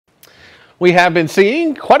We have been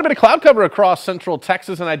seeing quite a bit of cloud cover across central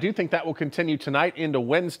Texas, and I do think that will continue tonight into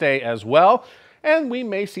Wednesday as well. And we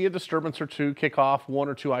may see a disturbance or two kick off, one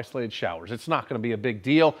or two isolated showers. It's not going to be a big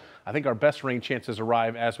deal. I think our best rain chances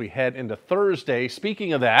arrive as we head into Thursday.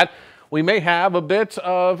 Speaking of that, we may have a bit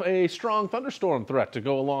of a strong thunderstorm threat to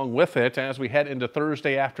go along with it as we head into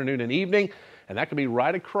Thursday afternoon and evening. And that could be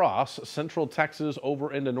right across central Texas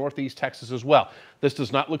over into northeast Texas as well. This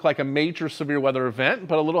does not look like a major severe weather event,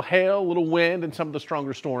 but a little hail, a little wind, and some of the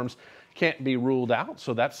stronger storms can't be ruled out.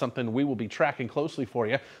 So that's something we will be tracking closely for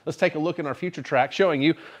you. Let's take a look in our future track showing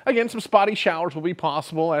you, again, some spotty showers will be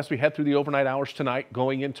possible as we head through the overnight hours tonight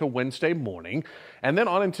going into Wednesday morning and then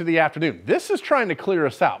on into the afternoon. This is trying to clear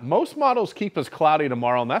us out. Most models keep us cloudy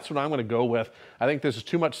tomorrow, and that's what I'm going to go with. I think this is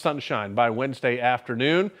too much sunshine by Wednesday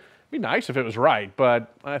afternoon. Be nice if it was right,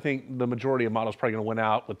 but I think the majority of models probably going to win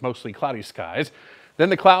out with mostly cloudy skies. Then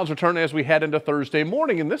the clouds return as we head into Thursday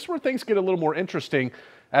morning, and this is where things get a little more interesting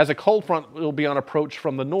as a cold front will be on approach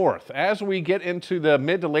from the north. As we get into the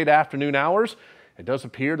mid to late afternoon hours, it does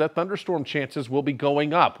appear that thunderstorm chances will be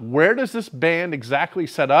going up. Where does this band exactly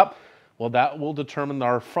set up? Well, that will determine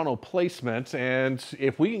our frontal placement, and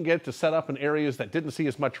if we can get to set up in areas that didn't see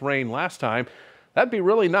as much rain last time, that'd be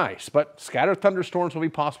really nice, but scattered thunderstorms will be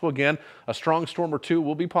possible again. A strong storm or two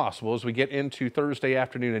will be possible as we get into Thursday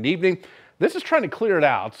afternoon and evening. This is trying to clear it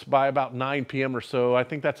out by about 9 p.m. or so. I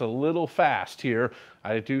think that's a little fast here.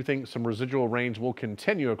 I do think some residual rains will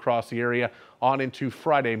continue across the area on into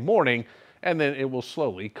Friday morning, and then it will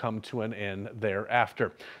slowly come to an end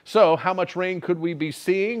thereafter. So how much rain could we be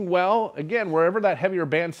seeing? Well, again, wherever that heavier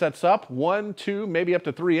band sets up, 1, 2, maybe up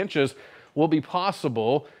to 3 inches will be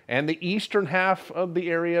possible, and the eastern half of the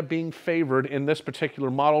area being favored in this particular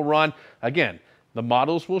model run. Again, the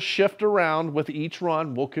models will shift around with each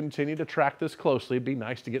run. We'll continue to track this closely. It'd be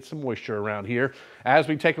nice to get some moisture around here. As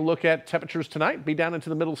we take a look at temperatures tonight, be down into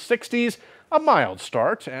the middle 60s, a mild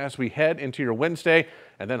start as we head into your Wednesday,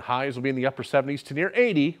 and then highs will be in the upper 70s to near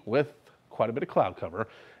 80 with quite a bit of cloud cover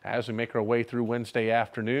as we make our way through Wednesday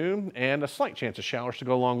afternoon, and a slight chance of showers to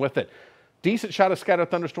go along with it. Decent shot of scattered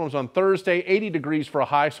thunderstorms on Thursday, 80 degrees for a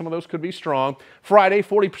high. Some of those could be strong. Friday,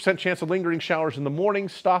 40% chance of lingering showers in the morning,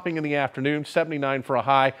 stopping in the afternoon, 79 for a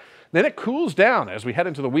high. Then it cools down as we head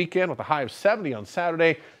into the weekend with a high of 70 on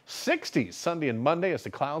Saturday, 60s Sunday and Monday as the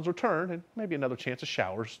clouds return, and maybe another chance of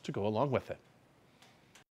showers to go along with it.